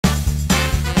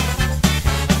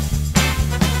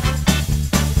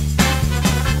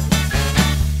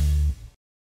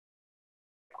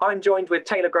I'm joined with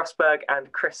Tayla Grossberg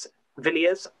and Chris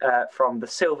Villiers from the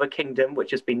Silver Kingdom,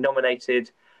 which has been nominated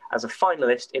as a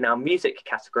finalist in our music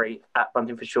category at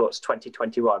Buntingford Shorts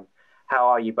 2021. How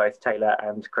are you both, Tayla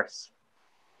and Chris?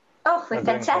 Oh, we're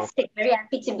fantastic. Very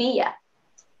happy to be here.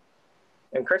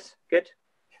 And Chris, good?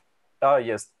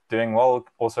 Yes, doing well.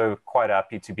 Also quite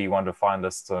happy to be one of the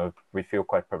finalists, so we feel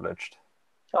quite privileged.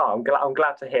 Oh, I'm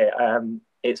glad to hear.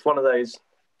 It's one of those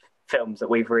films that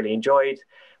we've really enjoyed.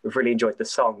 We've really enjoyed the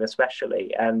song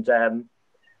especially. And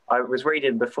I was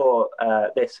reading before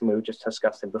this, and we were just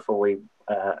discussing before we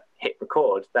hit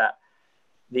record, that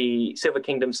the Silver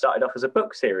Kingdom started off as a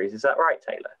book series. Is that right,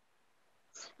 Tayla?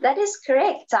 That is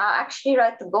correct. I actually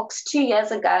wrote the books 2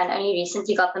 years ago and only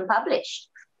recently got them published.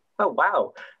 Oh,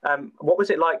 wow. What was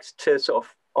it like to sort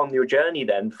of on your journey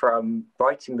then from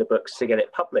writing the books to get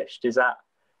it published?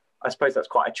 I suppose that's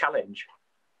quite a challenge.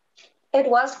 It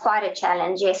was quite a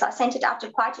challenge, yes. I sent it out to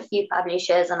quite a few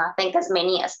publishers, and I think as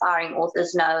many aspiring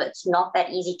authors know, it's not that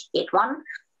easy to get one.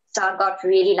 So I got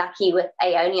really lucky with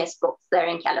Aeonius Books there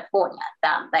in California.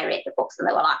 They read the books and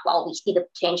they were like, well, we see the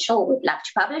potential, we'd love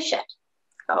to publish it.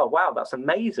 Oh, wow, that's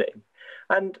amazing.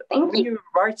 And when you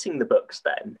were writing the books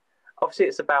then, obviously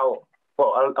it's about,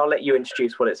 well, I'll let you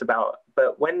introduce what it's about,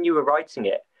 but when you were writing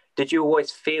it, did you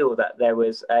always feel that there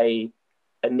was a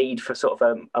need for sort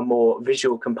of a more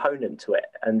visual component to it,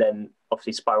 and then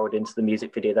obviously spiraled into the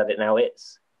music video that it now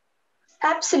is?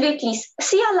 Absolutely.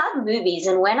 See, I love movies,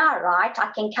 and when I write,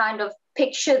 I can kind of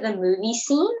picture the movie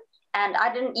scene, and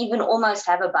I didn't even almost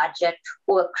have a budget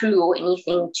or a crew or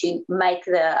anything to make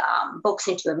the books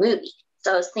into a movie.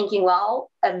 So I was thinking,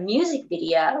 well, a music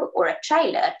video or a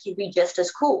trailer could be just as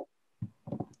cool.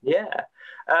 Yeah.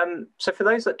 So for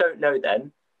those that don't know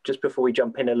then, just before we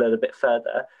jump in a little bit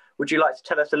further, would you like to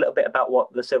tell us a little bit about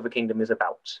what the Silver Kingdom is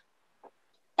about?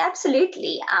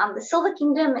 Absolutely. The Silver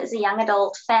Kingdom is a young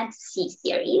adult fantasy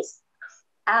series.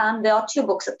 There are 2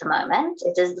 books at the moment.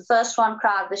 It is the first one,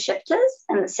 Cry of the Shifters,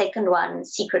 and the second one,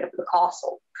 Secret of the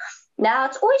Castle. Now,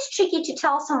 it's always tricky to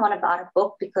tell someone about a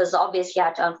book because obviously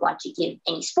I don't want to give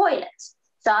any spoilers.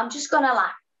 So I'm just going to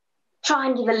try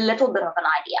and give a little bit of an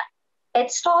idea.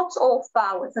 It starts off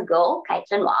with a girl,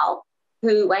 Caitlin Wilde,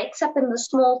 who wakes up in the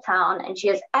small town and she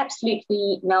has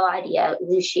absolutely no idea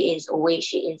who she is or where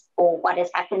she is or what has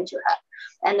happened to her.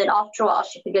 And then after a while,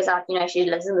 she figures out, she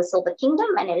lives in the Silver Kingdom,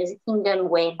 and it is a kingdom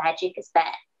where magic is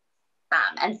banned.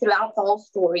 And throughout the whole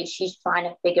story, she's trying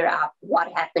to figure out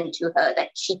what happened to her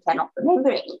that she cannot remember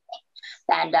anything.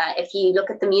 And if you look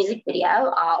at the music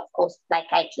video, of course, play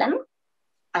Caitlin.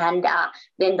 And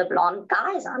then the blonde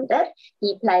guy is under.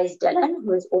 He plays Dylan,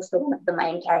 who is also one of the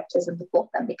main characters of the book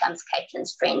and becomes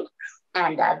Caitlin's friend.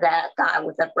 And the guy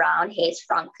with the brown hair is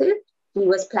Franku. He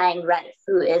was playing Rafe,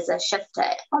 who is a shifter.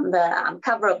 On the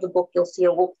cover of the book, you'll see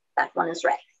a wolf. That one is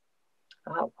Rafe.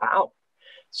 Oh, wow.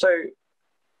 So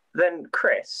then,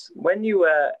 Chris, when you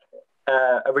were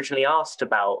originally asked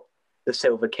about the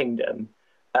Silver Kingdom,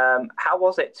 how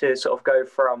was it to sort of go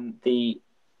from the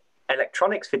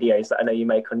electronics videos that I know you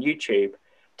make on YouTube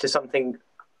to something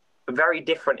very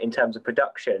different in terms of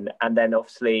production, and then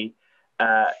obviously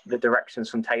the directions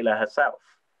from Tayla herself?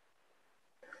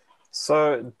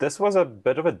 So this was a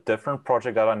bit of a different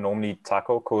project that I normally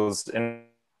tackle, because in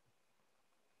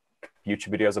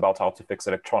YouTube videos about how to fix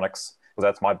electronics, because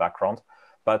that's my background.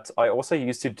 But I also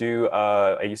used to do,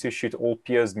 I used to shoot all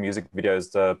Pia's music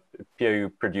videos, the Pia who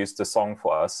produced the song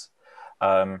for us.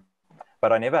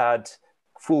 But I never had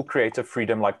full creative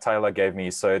freedom like Tayla gave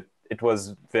me. So it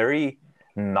was very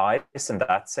nice in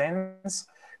that sense,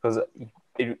 because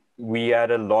we had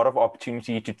a lot of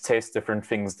opportunity to test different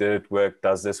things. Did it work?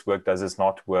 Does this work? Does this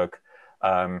not work?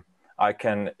 I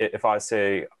can, if I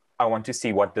say, I want to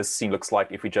see what this scene looks like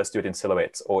if we just do it in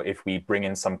silhouettes, or if we bring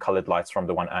in some colored lights from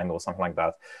the one angle, something like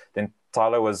that, then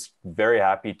Tayla was very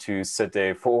happy to sit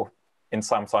there for, in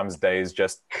sometimes days,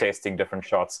 just testing different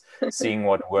shots, seeing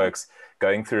what works,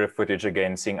 going through the footage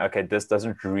again, seeing, okay, this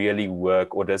doesn't really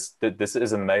work, or this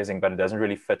is amazing, but it doesn't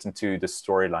really fit into the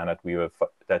storyline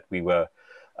that we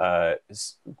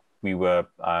were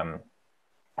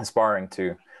aspiring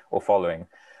to or following.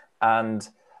 And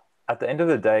at the end of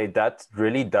the day, that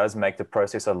really does make the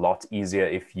process a lot easier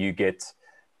if you get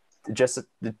just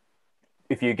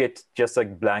a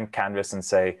blank canvas and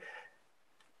say,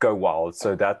 go wild.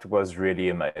 So that was really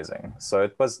amazing. So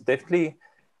it was definitely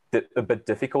a bit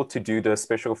difficult to do the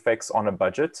special effects on a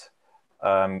budget.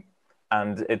 And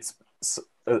it's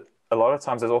a lot of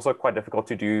times it's also quite difficult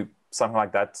to do something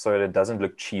like that so that it doesn't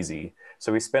look cheesy.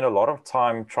 So we spent a lot of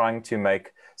time trying to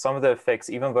make some of the effects,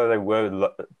 even though they were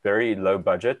very low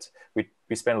budget,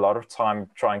 we spent a lot of time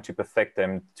trying to perfect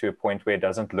them to a point where it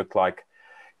doesn't look like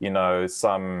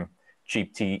some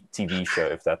cheap TV show,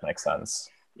 if that makes sense.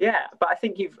 Yeah, but I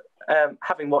think you've,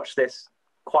 having watched this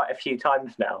quite a few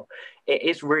times now, it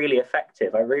is really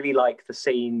effective. I really like the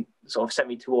scene sort of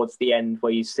semi towards the end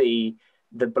where you see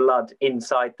the blood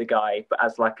inside the guy, but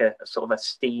as like a sort of a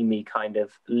steamy kind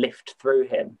of lift through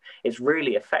him. It's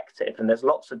really effective. And there's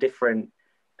lots of different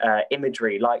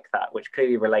imagery like that, which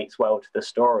clearly relates well to the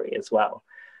story as well.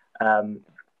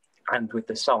 And with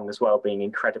the song as well being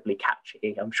incredibly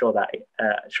catchy, I'm sure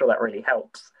that really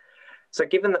helps. So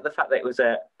given that the fact that it was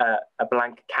a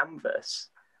blank canvas,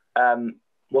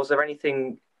 was there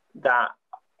anything that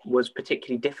was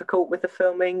particularly difficult with the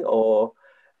filming, or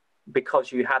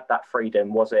because you had that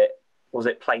freedom, was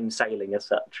it plain sailing as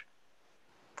such?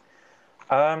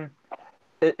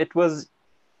 It was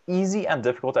easy and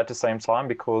difficult at the same time,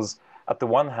 because at the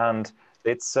one hand,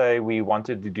 let's say we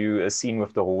wanted to do a scene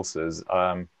with the horses,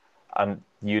 and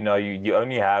you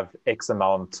only have X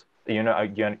amount, you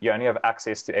only have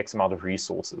access to X amount of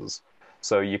resources.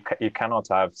 So you cannot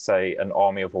have, say, an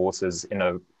army of horses in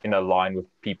a line with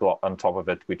people on top of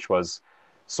it, which was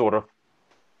sort of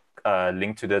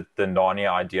linked to the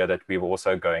Narnia idea that we were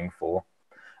also going for.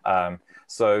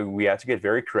 So we had to get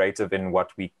very creative in what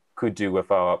we could do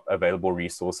with our available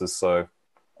resources. So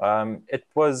it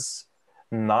was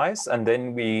nice. And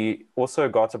then we also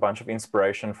got a bunch of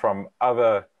inspiration from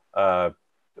other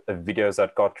videos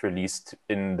that got released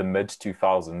in the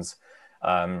mid-2000s,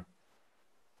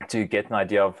 to get an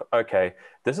idea of, okay,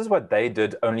 this is what they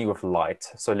did only with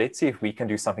light. So let's see if we can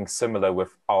do something similar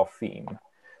with our theme.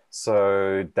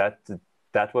 So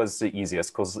that was the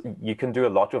easiest, because you can do a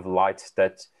lot of light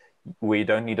that we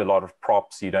don't need a lot of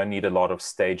props. You don't need a lot of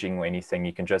staging or anything.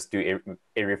 You can just do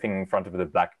everything in front of the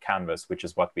black canvas, which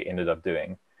is what we ended up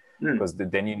doing. Because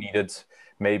then you needed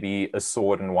maybe a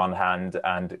sword in one hand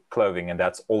and clothing, and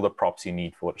that's all the props you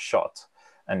need for the shot.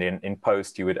 And then in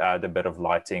post, you would add a bit of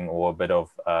lighting or a bit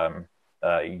of,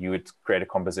 you would create a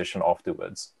composition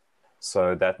afterwards.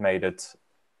 So that made it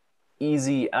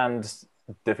easy and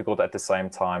difficult at the same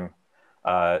time.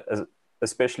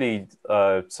 Especially,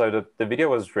 so the video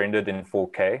was rendered in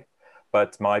 4K,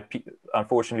 but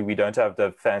unfortunately, we don't have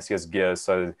the fanciest gear.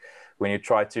 So when you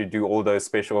try to do all those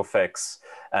special effects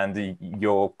and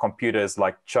your computer is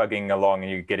like chugging along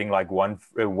and you're getting like one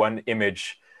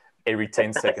image every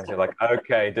 10 seconds, you're like,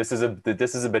 okay, this is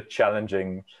a bit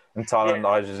challenging. And Tayla and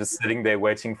I are just sitting there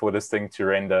waiting for this thing to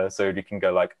render so you can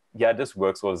go like, yeah, this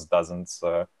works or this doesn't.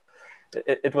 So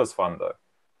it was fun though.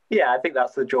 Yeah, I think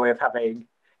that's the joy of having,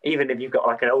 even if you've got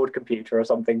like an old computer or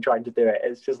something trying to do it,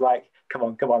 it's just like, come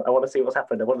on, I want to see what's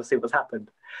happened.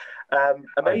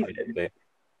 Amazing.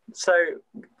 So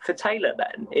for Tayla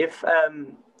then, if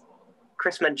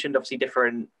Chris mentioned obviously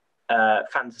different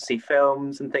fantasy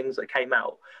films and things that came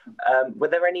out, were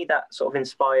there any that sort of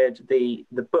inspired the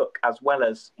book, as well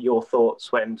as your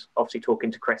thoughts when obviously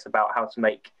talking to Chris about how to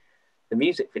make the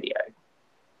music video?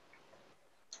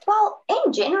 Well,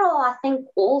 in general, I think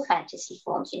all fantasy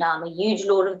films, I'm a huge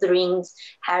Lord of the Rings,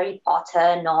 Harry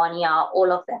Potter, Narnia,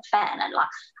 all of that fan. And like,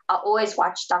 I always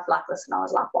watch stuff like this and I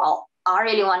was like, well, I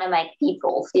really want to make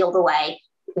people feel the way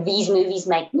these movies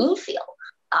make me feel.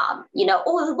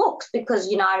 All the books, because,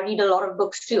 I read a lot of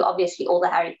books too, obviously all the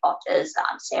Harry Potters,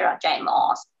 Sarah J.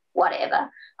 Maas, whatever.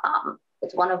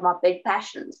 It's one of my big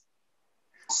passions.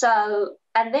 So,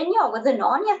 and then, with the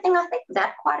Narnia thing, I think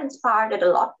that quite inspired it a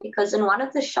lot, because in one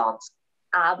of the shots,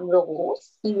 the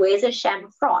horse, he wears a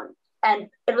champfron, and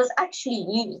it was actually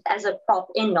used as a prop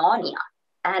in Narnia.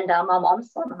 And my mom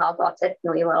somehow got it,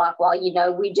 and we were like, well,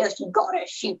 we just got to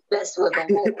shoot this with a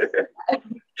horse.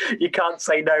 You can't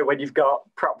say no when you've got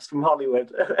props from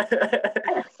Hollywood.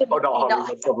 Or not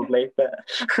Hollywood, probably. But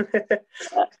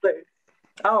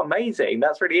oh, amazing.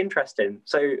 That's really interesting.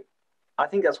 So I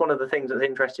think that's one of the things that's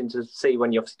interesting to see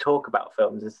when you obviously talk about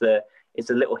films is the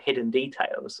little hidden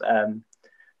details.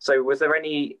 So was there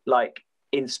any like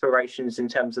inspirations in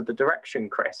terms of the direction,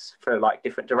 Chris, for like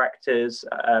different directors?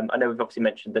 I know we've obviously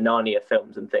mentioned the Narnia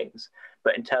films and things,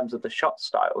 but in terms of the shot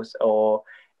styles or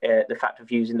the fact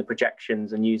of using the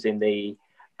projections and using the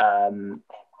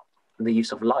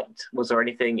use of light, was there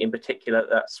anything in particular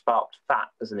that sparked that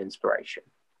as an inspiration?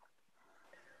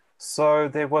 So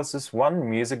there was this one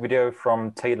music video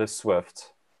from Taylor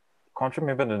Swift. Can't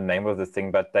remember the name of the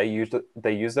thing, but they used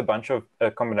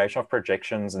a combination of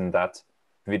projections in that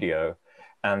video.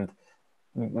 And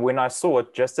when I saw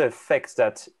it, just the effects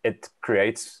that it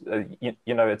creates,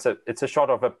 it's a shot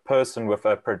of a person with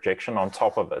a projection on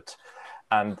top of it,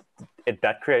 and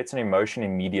that creates an emotion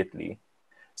immediately.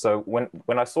 So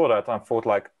when I saw that, I thought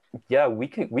like, yeah, we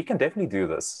can definitely do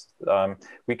this.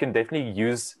 We can definitely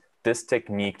use this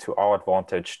technique to our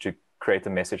advantage to create the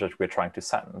message that we're trying to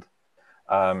send.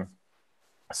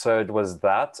 So it was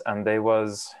that, and there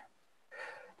was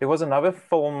another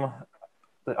film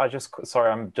that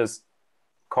I'm just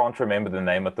can't remember the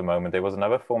name at the moment. There was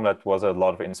another film that was a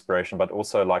lot of inspiration, but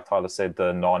also, like Tyler said,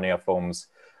 the Narnia films,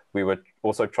 we were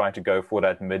also trying to go for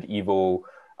that medieval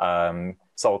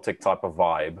Celtic type of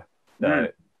vibe.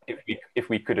 If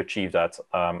we could achieve that.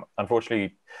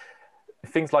 Unfortunately,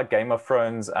 things like Game of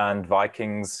Thrones and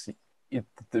Vikings,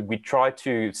 we try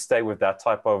to stay with that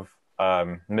type of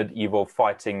medieval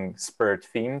fighting spirit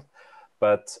theme,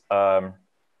 but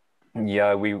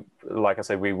yeah, like I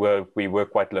said, we were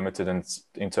quite limited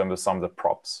in terms of some of the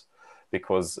props,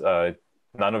 because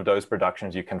none of those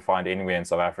productions you can find anywhere in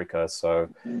South Africa. So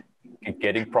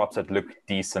getting props that look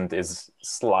decent is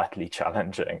slightly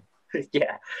challenging.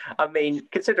 Yeah, I mean,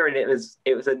 considering it was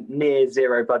a near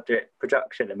zero budget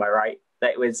production, am I right?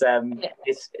 That it was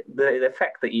it's the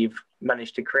effect that you've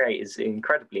managed to create is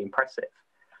incredibly impressive.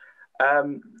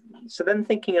 So then,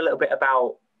 thinking a little bit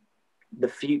about the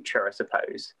future, I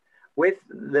suppose, with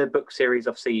the book series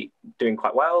obviously doing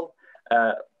quite well,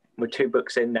 we're 2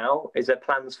 books in now. Is there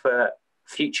plans for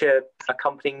future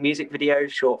accompanying music videos,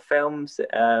 short films?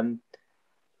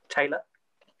 Taylor?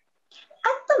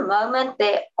 At the moment,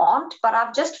 there aren't, but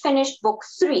I've just finished book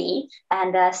 3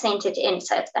 and sent it in,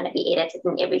 so it's going to be edited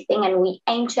and everything, and we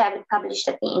aim to have it published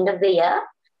at the end of the year.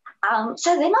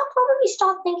 So then I'll probably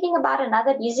start thinking about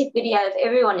another music video if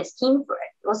everyone is keen for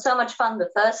it. It was so much fun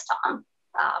the first time,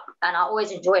 and I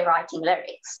always enjoy writing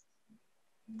lyrics.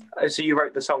 So you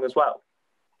wrote the song as well?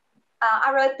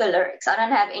 I wrote the lyrics. I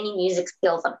don't have any music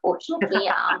skills, unfortunately.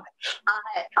 I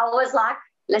was like,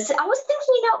 listen, I was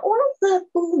thinking, all of the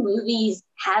cool movies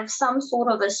have some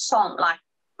sort of a song, like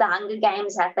the Hunger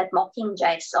Games have that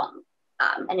Mockingjay song,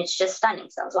 and it's just stunning.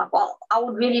 So I was like, well, I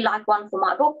would really like one for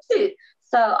my book too.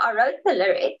 So I wrote the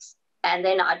lyrics, and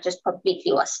then I just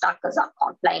completely was stuck because I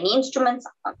can't play any instruments,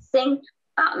 I can't sing.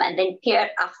 And then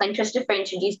Christopher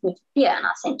introduced me to Pierre, and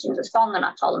I sent him the song, and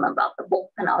I told him about the book,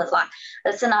 and I was like,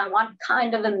 listen, I want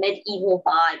kind of a medieval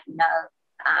vibe,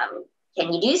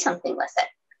 can you do something with it?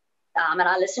 And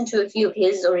I listened to a few of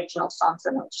his original songs,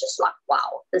 and it was just like,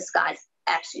 wow, this guy's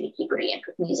absolutely brilliant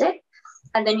with music.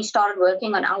 And then he started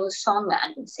working on our song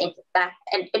and sent it back,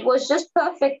 and it was just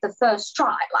perfect the first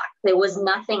try. Like, there was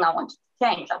nothing I wanted to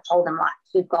change. I told him, like,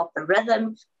 you've got the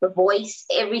rhythm, the voice,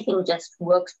 everything just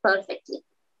works perfectly.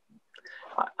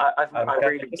 I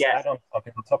really get. Add on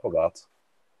something on top of that.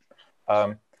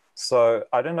 So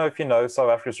I don't know if you know South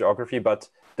Africa's geography, but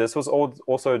this was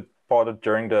also part of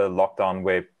during the lockdown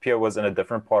where Pierre was in a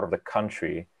different part of the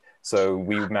country. So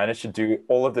we managed to do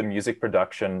all of the music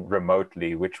production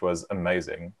remotely, which was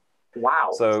amazing.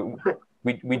 Wow. So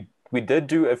we did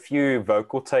do a few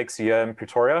vocal takes here in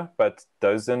Pretoria, but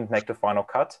those didn't make the final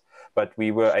cut. But we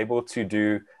were able to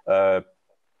do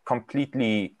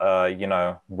completely,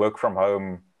 work from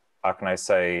home, how can I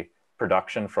say,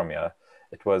 production from here.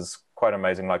 It was quite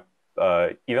amazing. Like,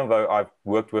 even though I've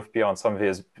worked with Pierre on some of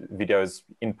his videos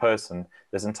in person,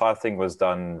 this entire thing was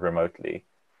done remotely.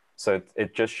 So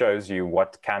it just shows you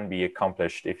what can be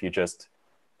accomplished if you just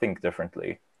think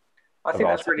differently. I think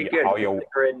that's really good. How your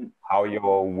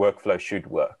workflow should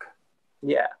work.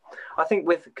 Yeah. I think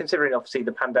considering obviously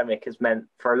the pandemic has meant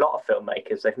for a lot of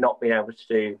filmmakers, they've not been able to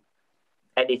do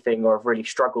anything or have really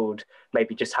struggled,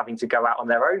 maybe just having to go out on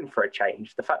their own for a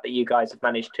change. The fact that you guys have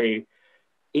managed to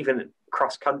even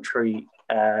cross-country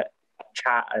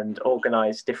chat and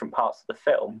organise different parts of the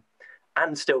film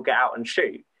and still get out and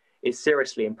shoot is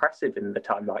seriously impressive in the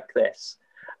time like this.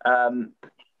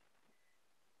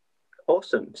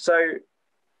 Awesome. So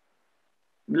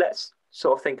let's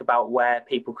sort of think about where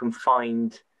people can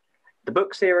find the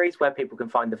book series, where people can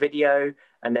find the video,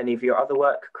 and any of your other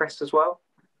work, Chris, as well.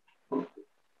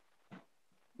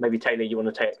 Maybe Taylor, you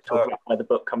want to talk about where the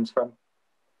book comes from?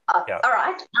 Yeah. All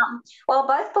right. Well,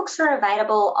 both books are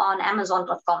available on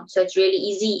Amazon.com, so it's really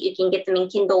easy. You can get them in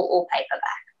Kindle or paperback.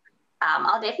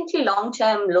 I'll definitely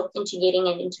long-term look into getting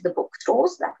it into the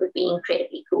bookstores. That would be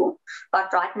incredibly cool.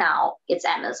 But right now, it's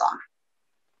Amazon.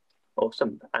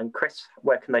 Awesome. And Chris,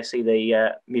 where can they see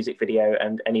the music video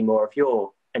and any more of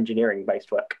your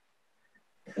engineering-based work?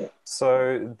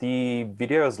 So the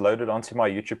video is loaded onto my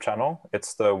YouTube channel.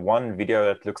 It's the one video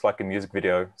that looks like a music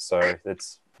video, so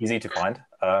it's easy to find.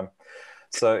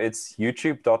 So it's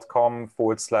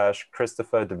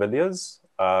youtube.com/Christopher de Villiers.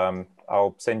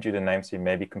 I'll send you the name so you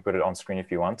maybe can put it on screen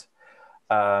if you want.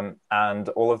 And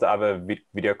all of the other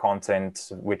video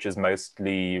content, which is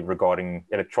mostly regarding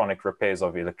electronic repairs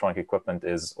of electronic equipment,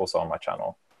 is also on my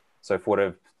channel. So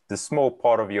for the small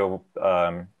part of your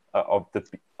of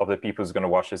the people who's going to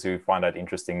watch this who find that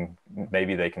interesting,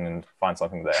 maybe they can find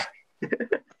something there.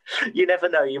 You never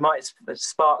know. You might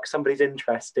spark somebody's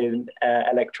interest in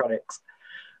electronics.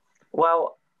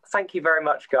 Well, thank you very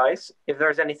much, guys. If there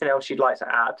is anything else you'd like to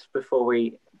add before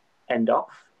we end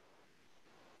off.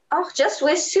 Oh, just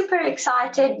we're super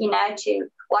excited, to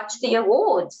watch the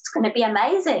awards. It's going to be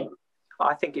amazing.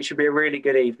 I think it should be a really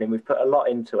good evening. We've put a lot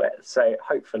into it, so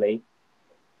hopefully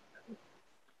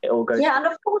it all goes. Yeah, and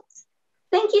of course,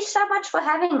 thank you so much for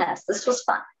having us. This was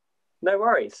fun. No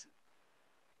worries.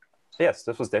 Yes,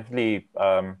 this was definitely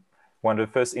one of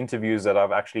the first interviews that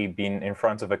I've actually been in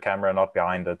front of a camera, not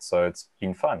behind it. So it's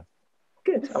been fun.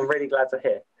 Good. I'm really glad to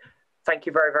hear. Thank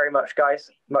you very, very much, guys.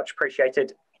 Much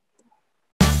appreciated.